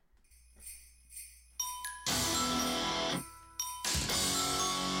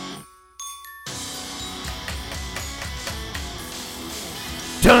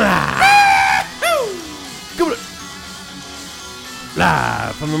Come on.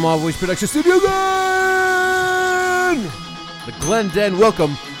 Live from the Marvel Voice Production Studio again! The Glen Den.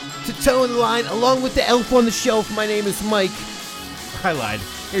 Welcome to Toe in the Line, along with the elf on the shelf. My name is Mike. I lied.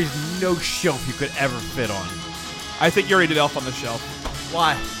 There's no shelf you could ever fit on. I think you already did Elf on the Shelf.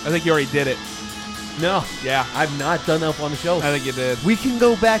 Why? I think you already did it. No. Yeah. I've not done Elf on the Shelf. I think you did. We can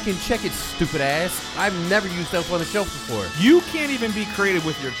go back and check it, stupid ass. I've never used Elf on the Shelf before. You can't even be creative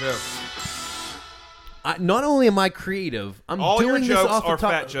with your jokes. Not only am I creative, I'm all doing your this jokes off are the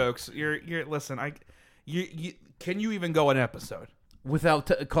top. fat jokes. You're listen. Can you even go an episode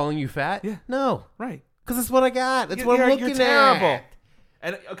Without calling you fat? Yeah. No. Right. Because that's what I got. That's what I'm looking you're terrible. at.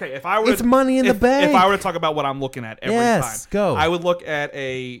 And okay, if I were It's money in the bank. If I were to talk about what I'm looking at every time, go. I would look at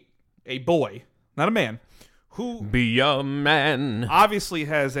a boy, not a man, who Be a man. obviously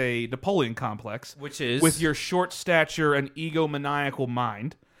has a Napoleon complex, Which is? with your short stature and egomaniacal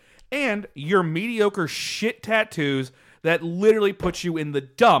mind, and your mediocre shit tattoos that literally put you in the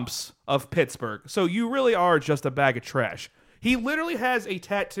dumps of Pittsburgh. So you really are just a bag of trash. He literally has a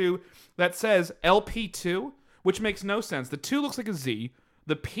tattoo that says LP2, which makes no sense. The 2 looks like a Z.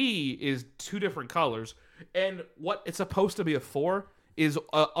 The P is 2 different colors. And what it's supposed to be a 4 is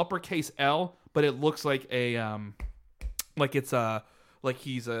uppercase L, but it looks like a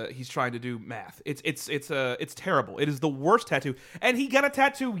he's trying to do math. It's terrible. It is the worst tattoo. And he got a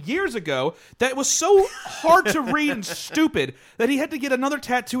tattoo years ago that was so hard to read and stupid that he had to get another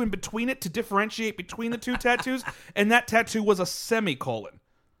tattoo in between it to differentiate between the 2 tattoos, and that tattoo was a semicolon.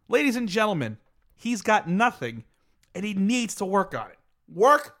 Ladies and gentlemen, he's got nothing, and he needs to work on it.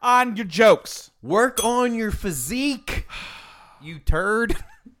 Work on your jokes. Work on your physique, you turd.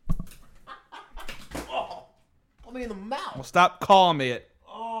 Oh, put me in the mouth. Well, stop calling me it.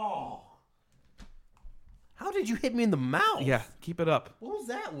 Oh. How did you hit me in the mouth? Yeah, keep it up. What was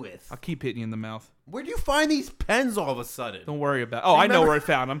that with? I'll keep hitting you in the mouth. Where'd you find these pens all of a sudden? Don't worry about it. Oh, I know where I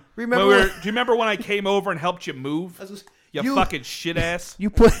found them. Do you remember when I came over and helped you move? You fucking shit ass.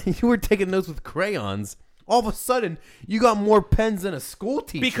 You were taking notes with crayons. All of a sudden, you got more pens than a school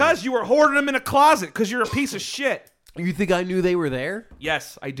teacher. Because you were hoarding them in a closet because you're a piece of shit. You think I knew they were there?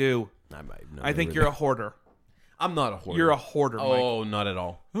 Yes, I do. I think you're a hoarder. I'm not a hoarder. You're a hoarder, Mike. Oh, not at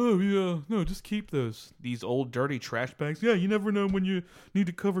all. Oh, yeah. No, just keep those. These old dirty trash bags. Yeah, you never know when you need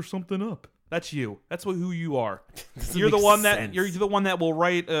to cover something up. That's you. That's who you are. You're the one that will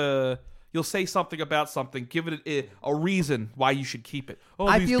write you'll say something about something, give it a reason why you should keep it.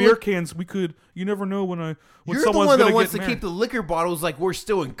 Oh, these beer cans, you never know when You're someone's the one that gonna wants get to married. keep the liquor bottles like we're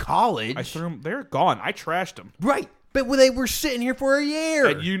still in college. I threw them. They're gone. I trashed them. Right. But they were sitting here for a year.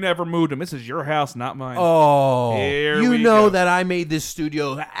 And you never moved them. This is your house, not mine. Oh. Here you we know go. that I made this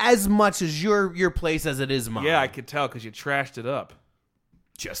studio as much as your place as it is mine. Yeah, I could tell because you trashed it up.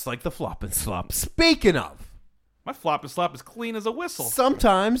 Just like the flop and slop. Speaking of. My flop and slop is clean as a whistle.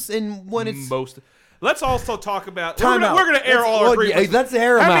 Sometimes, and when it's... Let's also talk about... We're going to air all our grievances. Let's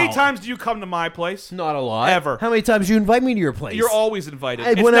air them How out. many times do you come to my place? Not a lot. Ever. How many times do you invite me to your place? You're always invited.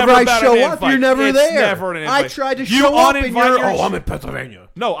 And It's whenever never I about show an up, invite. you're never It's there. Never an invite. I tried to You show up and uninvite you're... your- Oh, I'm in Pennsylvania.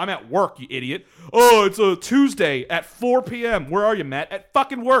 No, I'm at work, you idiot. Oh, it's a Tuesday at 4 p.m. Where are you, Matt? At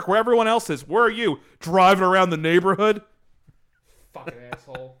fucking work, where everyone else is. Where are you? Driving around the neighborhood? Fucking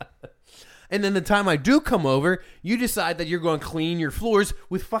asshole. And then the time I do come over, you decide that you're going to clean your floors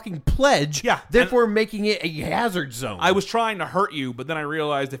with fucking pledge. Yeah, Therefore making it a hazard zone. I was trying to hurt you, but then I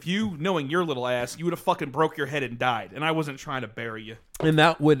realized if you, knowing your little ass, you would have fucking broke your head and died. And I wasn't trying to bury you. And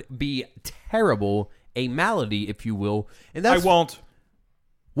that would be terrible. A malady, if you will. And that's I won't.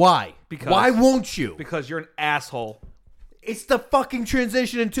 Why? Because. Why won't you? Because you're an asshole. It's the fucking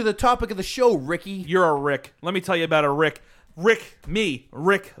transition into the topic of the show, Ricky. You're a Rick. Let me tell you about a Rick. Rick,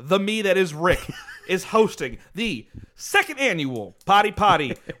 the me that is Rick, is hosting the second annual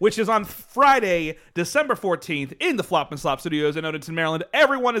Poddy, which is on Friday, December 14th in the Flop and Slop Studios in Odenton, Maryland.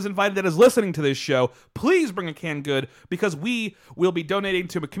 Everyone is invited that is listening to this show. Please bring a canned good because we will be donating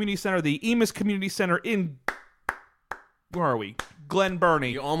to a community center, the Emus Community Center in... Where are we? Glen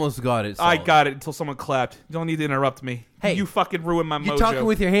Burnie. You almost got it. I got it until someone clapped. You don't need to interrupt me. Hey, you fucking ruined my mojo. You're talking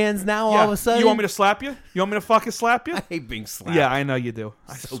with your hands now all of a sudden? You want me to slap you? You want me to fucking slap you? I hate being slapped. Yeah, I know you do.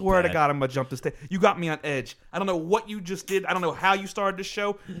 I swear bad. to God, I'm going to jump the stage. You got me on edge. I don't know what you just did. I don't know how you started this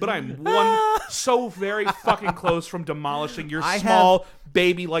show, but I'm so very fucking close from demolishing your small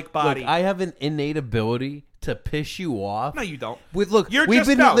baby-like body. Look, I have an innate ability to piss you off. No, you don't. Listen to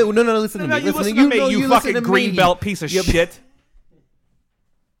me. Listen to me. You fucking greenbelt piece of shit.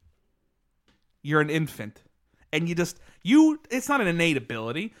 You're an infant. And it's not an innate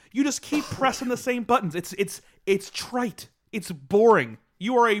ability. You just keep pressing the same buttons. It's trite. It's boring.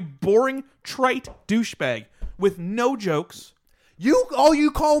 You are a boring, trite douchebag with no jokes. All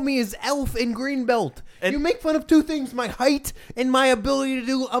you call me is Elf in Greenbelt. And you make fun of two things: my height and my ability to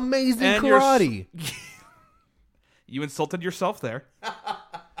do amazing karate. You insulted yourself there.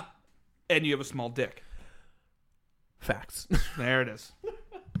 And you have a small dick. Facts. There it is.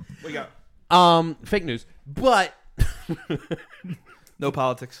 We got fake news, but no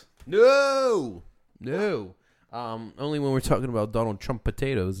politics. No. Only when we're talking about Donald Trump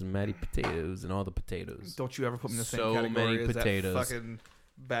potatoes and Matty potatoes and all the potatoes. Don't you ever put me in the same So category many as potatoes. that fucking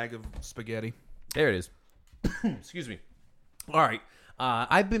bag of spaghetti. There it is. Excuse me. All right.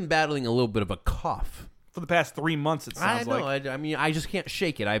 I've been battling a little bit of a cough. For the past 3 months, it sounds like. I know. I mean, I just can't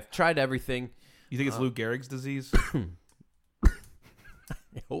shake it. I've tried everything. You think it's Lou Gehrig's disease? I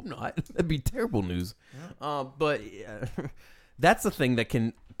hope not. That'd be terrible news. Yeah. But that's the thing that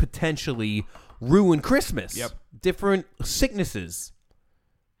can potentially ruin Christmas. Yep. Different sicknesses.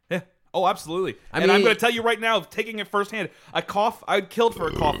 Yeah. Oh, absolutely. I I'm mean, going to tell you right now, taking it firsthand, a cough, I'd killed for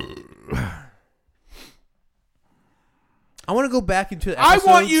a cough. I want to go back into episodes. I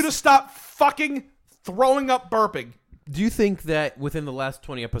want you to stop fucking throwing up burping. Do you think that within the last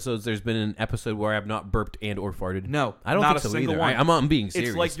 20 episodes, there's been an episode where I have not burped and or farted? No, I don't not think a so single either. one. I'm being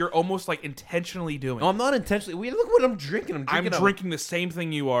serious. It's like you're almost like intentionally doing it. No, I'm not intentionally. Look what I'm drinking. I'm drinking the same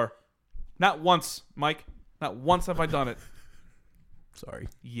thing you are. Not once, Mike. Not once have I done it. Sorry.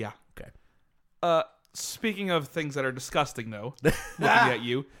 Yeah. Okay. Speaking of things that are disgusting, though, looking at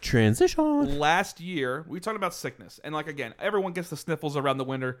you. Transition. Last year, we were talking about sickness. And like, again, everyone gets the sniffles around the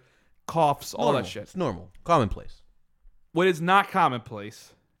winter, coughs, all that shit. It's normal. Commonplace. What is not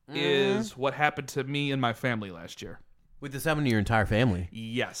commonplace is what happened to me and my family last year. Wait, this happened to your entire family?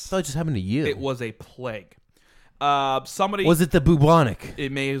 Yes. I thought it just happened to you. It was a plague. Somebody... Was it the bubonic?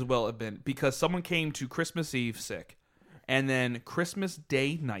 It may as well have been. Because someone came to Christmas Eve sick. And then Christmas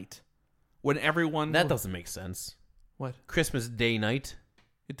Day night, when everyone... That doesn't make sense. What? Christmas Day night?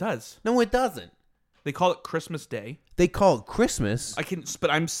 It does. No, it doesn't. They call it Christmas Day. They call it Christmas.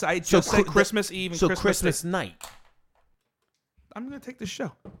 I just said Christmas Eve and so Christmas Day. night. I'm going to take this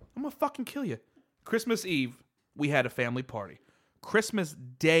show. I'm going to fucking kill you. Christmas Eve, we had a family party. Christmas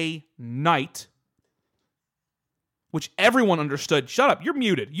Day night, which everyone understood. Shut up. You're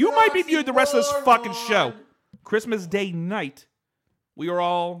muted. You might be muted the rest of this fucking show. Christmas Day night, we were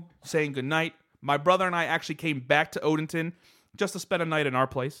all saying goodnight. My brother and I actually came back to Odenton just to spend a night in our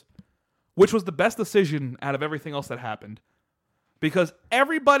place, which was the best decision out of everything else that happened. Because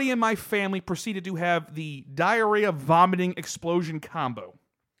everybody in my family proceeded to have the diarrhea, vomiting, explosion combo.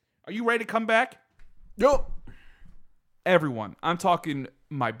 Are you ready to come back? Nope. Everyone. I'm talking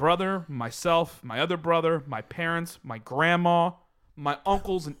my brother, myself, my other brother, my parents, my grandma, my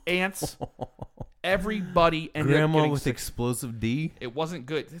uncles and aunts. Everybody ended up getting with sick. explosive D? It wasn't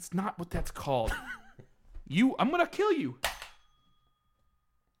good. It's not what that's called. I'm going to kill you.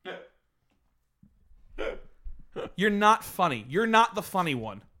 You're not funny. You're not the funny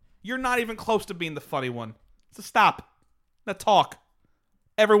one. You're not even close to being the funny one. So stop. Now talk.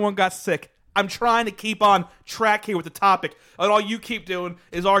 Everyone got sick. I'm trying to keep on track here with the topic, and all you keep doing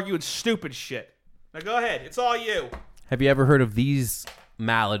is arguing stupid shit. Now go ahead. It's all you. Have you ever heard of these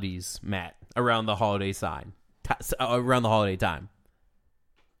maladies, Matt, around the holiday around the holiday time?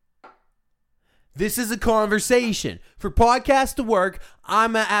 This is a conversation. For podcast to work,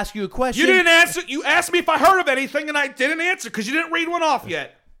 I'm going to ask you a question. You didn't answer. You asked me if I heard of anything, and I didn't answer because you didn't read one off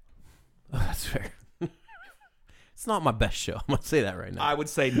yet. Oh, that's fair. It's not my best show. I'm going to say that right now. I would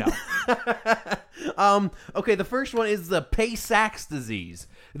say no. Okay, the first one is the Tay-Sachs disease.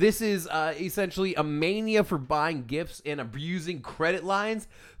 This is essentially a mania for buying gifts and abusing credit lines,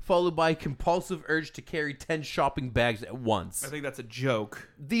 followed by a compulsive urge to carry 10 shopping bags at once. I think that's a joke.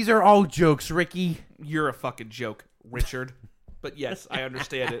 These are all jokes, Ricky. You're a fucking joke, Richard. But yes, I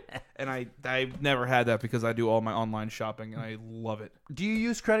understand it. And I've never had that because I do all my online shopping, and I love it. Do you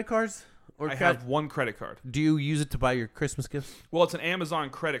use credit cards? I have one credit card. Do you use it to buy your Christmas gifts? Well, it's an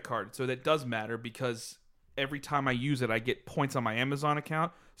Amazon credit card, so that does matter because every time I use it, I get points on my Amazon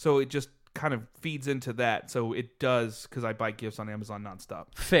account. So it just kind of feeds into that. So it does because I buy gifts on Amazon nonstop.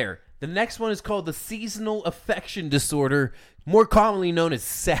 Fair. The next one is called the seasonal affection disorder, more commonly known as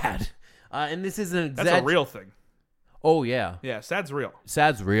SAD. And this is an That's a real thing. Oh, yeah. Yeah, SAD's real.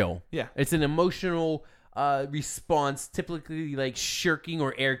 SAD's real. Yeah. It's an emotional response, typically like shirking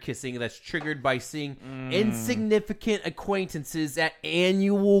or air kissing, that's triggered by seeing insignificant acquaintances at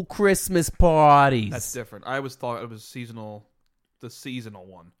annual Christmas parties. That's different. I always thought it was seasonal, the seasonal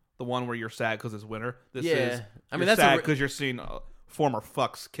one. The one where you're sad because it's winter. This is, I mean, that's sad because you're seeing former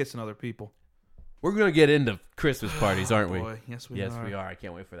fucks kissing other people. We're going to get into Christmas parties, aren't we? Boy, yes, we Yes, are. we are. I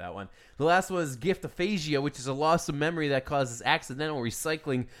can't wait for that one. The last was giftophagia, which is a loss of memory that causes accidental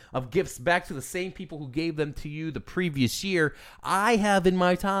recycling of gifts back to the same people who gave them to you the previous year. I have in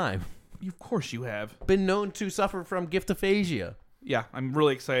my time Of course you have. been known to suffer from giftophagia. Yeah, I'm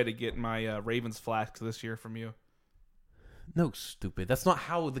really excited to get my Ravens flask this year from you. No, stupid. That's not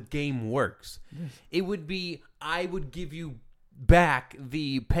how the game works. It would be, I would give you back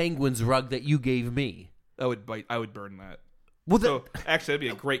the Penguins rug that you gave me. I would burn that. Well, So, actually, that'd be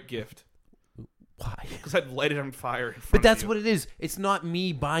a great gift. why? Because I'd light it on fire in front But that's of you. what it is. It's not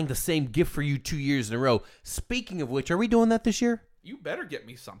me buying the same gift for you 2 years in a row. Speaking of which, are we doing that this year? You better get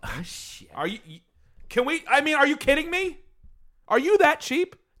me something. Oh, shit. Are you? Can we? I mean, are you kidding me? Are you that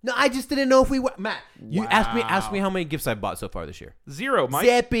cheap? No, I just didn't know if we were. Matt, you Wow. ask me how many gifts I bought so far this year. 0, Mike.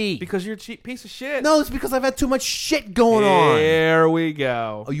 Zippy. Because you're a cheap piece of shit. No, it's because I've had too much shit going on. There we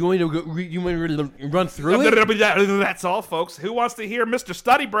go. Oh, you want me to go, you want me to run through it? That's all, folks. Who wants to hear Mr.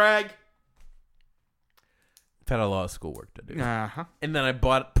 Study brag? I've had a lot of schoolwork to do. Uh-huh. And then I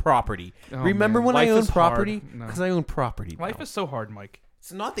bought property. Oh, Remember man. when Life I owned is hard. property? No. Because I own property. Life now. is so hard, Mike.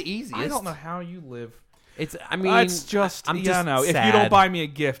 It's not the easiest. I don't know how you live. It's. I mean, It's just, I'm yeah, just no. If you sad. don't buy me a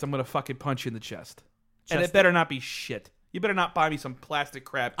gift, I'm going to fucking punch you in the chest. And Just- it better not be shit. You better not buy me some plastic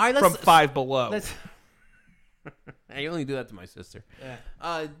crap All right, from let's- Five Below. Let's- I only do that to my sister.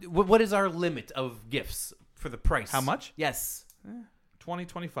 Yeah. What is our limit of gifts for the price? How much? Yes.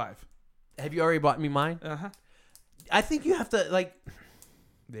 2025. Have you already bought me mine? Uh-huh. I think you have to like.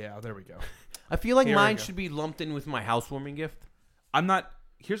 Yeah, there we go. I feel like Here we mine go. should be lumped in with my housewarming gift. I'm not.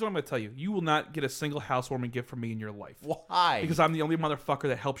 Here's what I'm going to tell you. You will not get a single housewarming gift from me in your life. Why? Because I'm the only motherfucker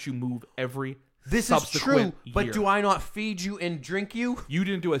that helps you move every this is subsequent true. But year. do I not feed you and drink you? You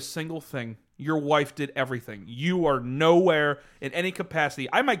didn't do a single thing. Your wife did everything. You are nowhere in any capacity.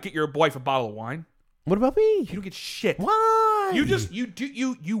 I might get your wife a bottle of wine. What about me? You don't get shit. Why?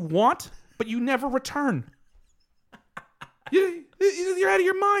 You want, but you never return. You're out of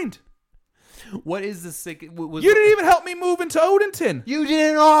your mind. What is the sick? You didn't even help me move into Odenton. You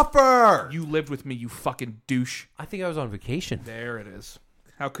didn't offer. You lived with me, you fucking douche. I think I was on vacation. There it is.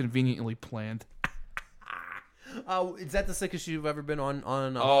 How conveniently planned. Is that the sickest you've ever been on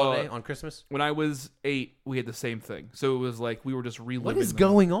a holiday, on Christmas? When I was 8, we had the same thing. So it was like we were just reliving. What is them.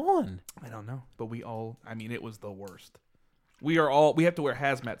 going on? I don't know, but I mean, it was the worst. We have to wear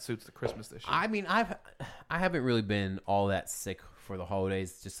hazmat suits to Christmas this year. I mean, I haven't really been all that sick for the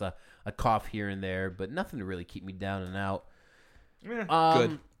holidays. Just a cough here and there, but nothing to really keep me down and out. Good.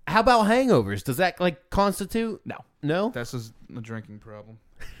 How about hangovers? Does that like constitute? No. No? That's just a drinking problem,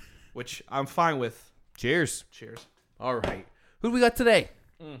 which I'm fine with. Cheers. Cheers. All right. Who do we got today?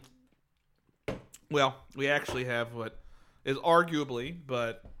 Well, we actually have what is arguably,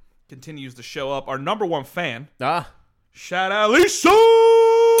 but continues to show up, our number one fan. Shout out, Allishia!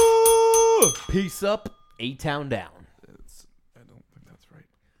 Peace up, A-Town down. I don't think that's right.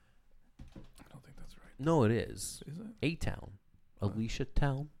 No, it is. Is it? A-Town. Alicia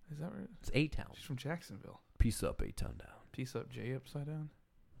Town. Is that right? It's A-Town. She's from Jacksonville. Peace up, A-Town down. Peace up, J upside down.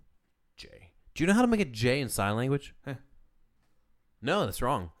 J. Do you know how to make a J in sign language? Huh. No, that's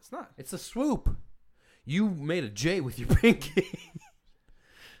wrong. It's not. It's a swoop. You made a J with your pinky.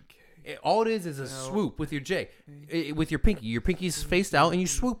 All it is a swoop with your J. With your pinky. Your pinky's faced out and you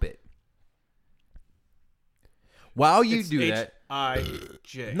swoop it. While you do that.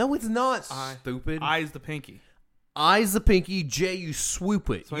 I-J. No, it's not, I- stupid. I is the pinky. I's the pinky, J, you swoop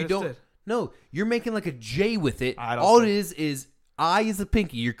it. So I you just don't. did. No, you're making like a J with it. I don't All think- it is I is the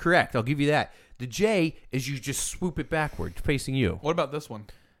pinky. You're correct. I'll give you that. The J is you just swoop it backward, facing you. What about this one?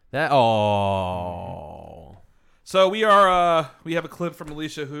 So we have a clip from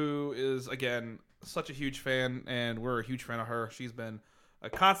Allishia, who is, again, such a huge fan, and we're a huge fan of her. She's been a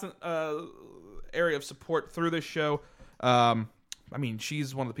constant area of support through this show. I mean,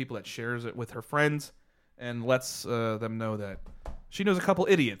 she's one of the people that shares it with her friends and lets them know that she knows a couple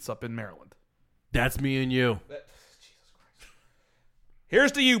idiots up in Maryland. that's me and you, Jesus Christ.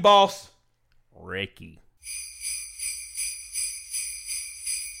 Here's to you, boss. Ricky.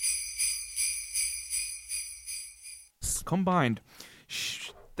 Combined,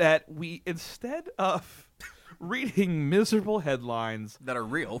 that we, instead of reading miserable headlines That are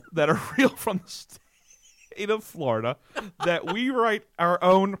real. from the state of Florida, that we write our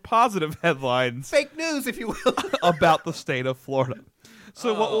own positive headlines Fake news, if you will. about the state of Florida.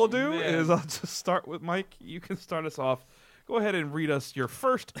 So what we'll do man. is I'll just start with Mike. You can start us off. Go ahead and read us your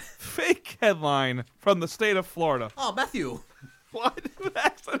first fake headline from the state of Florida. Oh, Matthew. What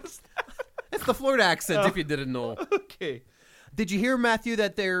accent is that? It's the Florida accent, if you didn't know. Okay. Did you hear, Matthew,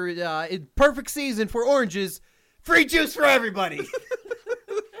 that they're in perfect season for oranges? Free juice for everybody.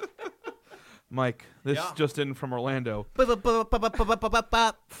 Mike, this just in from Orlando.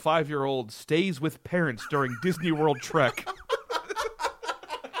 5-year-old stays with parents during Disney World trek.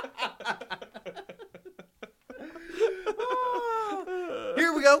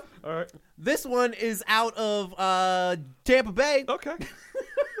 Here we go. All right. This one is out of Tampa Bay. Okay.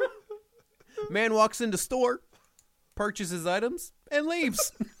 Man walks into store, purchases items, and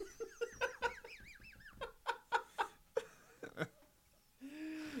leaves.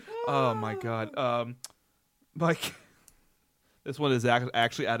 Oh, my God. Mike, this one is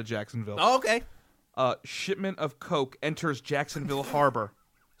actually out of Jacksonville. Oh, okay. Shipment of Coke enters Jacksonville Harbor.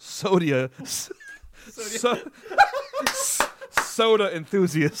 Soda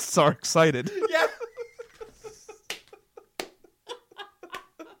enthusiasts are excited. Yeah.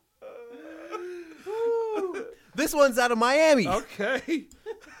 This one's out of Miami. Okay.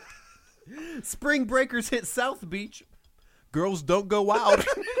 Spring breakers hit South Beach. Girls don't go out.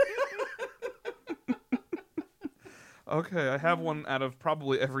 Okay, I have one out of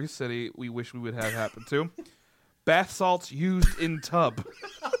probably every city we wish we would have happen to. Bath salts used in tub.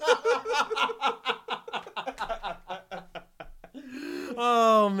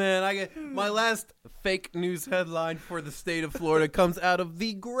 Oh, man. I get my last fake news headline for the state of Florida comes out of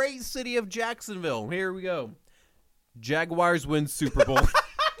the great city of Jacksonville. Here we go. Jaguars win Super Bowl.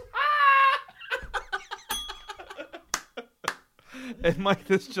 And Mike,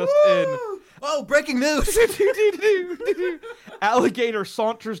 this just in. Oh, breaking news. Alligator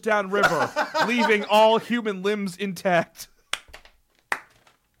saunters down river, leaving all human limbs intact.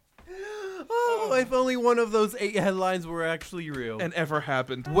 Oh, if only one of those 8 headlines were actually real. And ever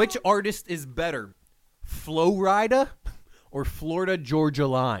happened. Which artist is better, Flo Rida or Florida Georgia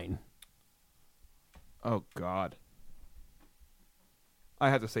Line? Oh, God. I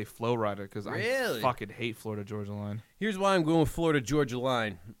have to say Flow Rider because Really? I fucking hate Florida Georgia Line. Here's why I'm going with Florida Georgia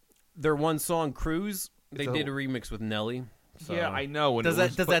Line. Their one song, Cruise, they It's did a remix with Nelly. So. Yeah, I know. And Does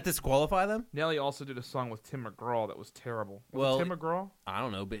that disqualify them? Nelly also did a song with Tim McGraw that was terrible. Was Well, it Tim McGraw? I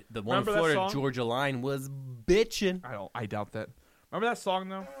don't know, but the one Remember that Florida song? Georgia Line was bitchin'. I doubt that. Remember that song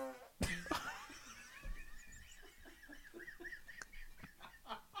though?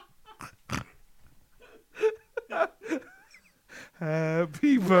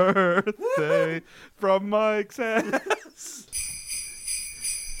 Happy birthday from Mike's ass.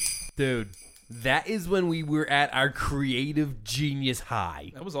 Dude, that is when we were at our creative genius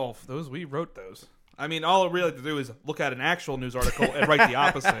high. That was all those. We wrote those. I mean, all I really have to do is look at an actual news article and write the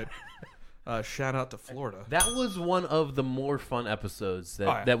opposite. Shout out to Florida. That was one of the more fun episodes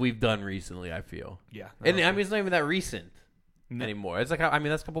that we've done recently, I feel. Yeah. And I mean, it's not even that recent anymore. It's like,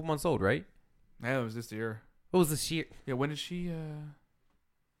 that's a couple months old, right? Yeah, it was this year. What was this year? Yeah, when did she...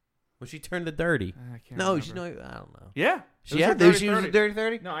 When she turned to 30. I can't No, remember. I don't know. Yeah. She was a dirty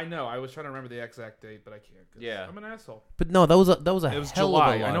 30? No, I know. I was trying to remember the exact date, but I can't. Yeah. I'm an asshole. But no, that was a It was hell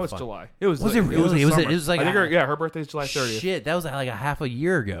July. of a lot I know of it's fun. July. It was. Was like, it really? It It summer. was like I think her birthday's July 30th. Shit, that was like a half a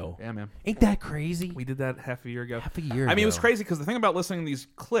year ago. Yeah, man. Ain't that crazy? We did that half a year ago. Half a year I mean, it was ago. crazy because the thing about listening to these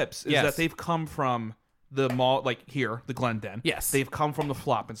clips is Yes. that they've come from the mall, like here, the Glendon. Yes. They've come from the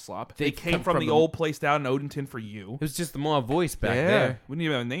Flop and Slop. They They've came come from from the the- old place down in Odenton for you. It was just the more voice back there. We didn't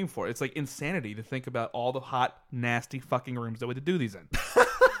even have a name for it. It's like insanity to think about all the hot, nasty fucking rooms that we had to do these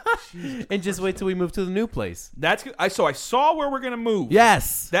in. And just wait till we move to the new place. That's good. I saw where we're gonna move.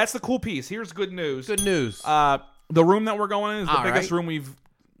 Yes. That's the cool piece. Here's good news. Good news. The room that we're going in is the All biggest right. room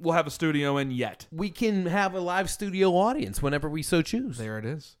we'll have a studio in yet. We can have a live studio audience whenever we so choose. There it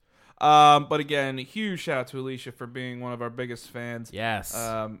is. But again, huge shout out to Allishia for being one of our biggest fans. Yes.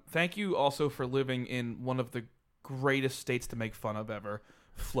 Thank you also for living in one of the greatest states to make fun of ever,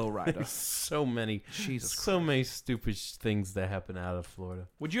 Florida. So many. Jesus So many stupid things that happen out of Florida.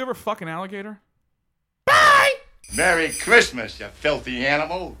 Would you ever fuck an alligator? Merry Christmas, you filthy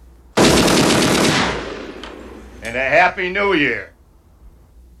animal. And a Happy New Year.